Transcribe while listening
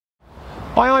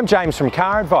Hi, I'm James from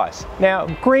Car Advice. Now,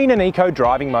 green and eco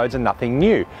driving modes are nothing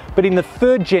new, but in the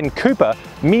 3rd gen Cooper,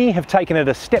 Mini have taken it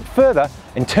a step further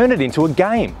and turned it into a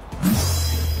game.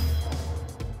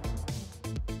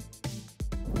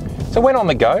 So when on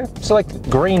the go, select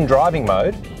green driving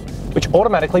mode, which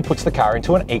automatically puts the car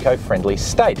into an eco-friendly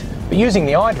state. But using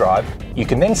the iDrive, you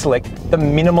can then select the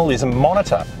Minimalism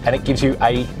Monitor, and it gives you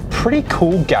a pretty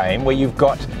cool game where you've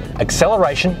got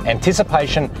acceleration,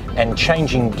 anticipation, and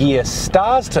changing gear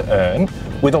stars to earn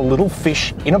with a little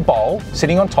fish in a bowl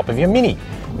sitting on top of your Mini.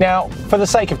 Now, for the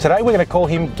sake of today, we're going to call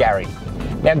him Gary.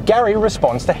 Now, Gary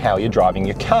responds to how you're driving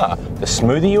your car. The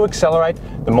smoother you accelerate,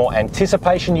 the more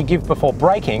anticipation you give before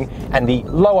braking, and the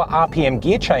lower RPM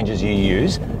gear changes you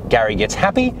use, Gary gets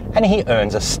happy and he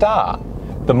earns a star.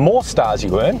 The more stars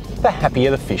you earn, the happier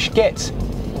the fish gets.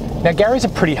 Now, Gary's a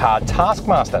pretty hard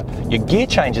taskmaster. Your gear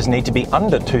changes need to be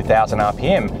under 2000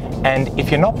 RPM, and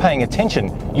if you're not paying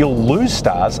attention, you'll lose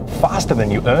stars faster than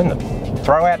you earn them.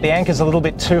 Throw out the anchors a little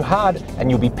bit too hard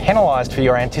and you'll be penalised for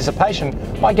your anticipation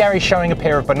by Gary showing a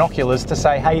pair of binoculars to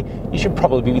say, hey, you should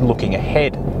probably be looking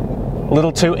ahead. A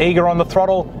little too eager on the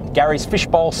throttle, Gary's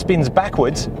fishbowl spins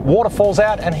backwards, water falls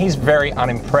out and he's very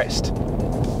unimpressed.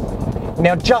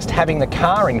 Now, just having the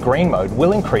car in green mode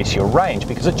will increase your range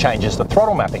because it changes the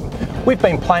throttle mapping. We've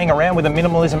been playing around with a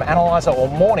minimalism analyzer all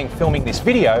morning filming this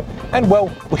video, and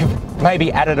well, we've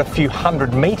maybe added a few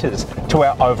hundred meters to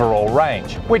our overall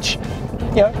range, which,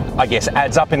 you know, I guess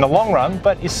adds up in the long run,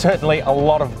 but is certainly a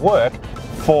lot of work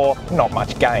for not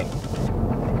much gain.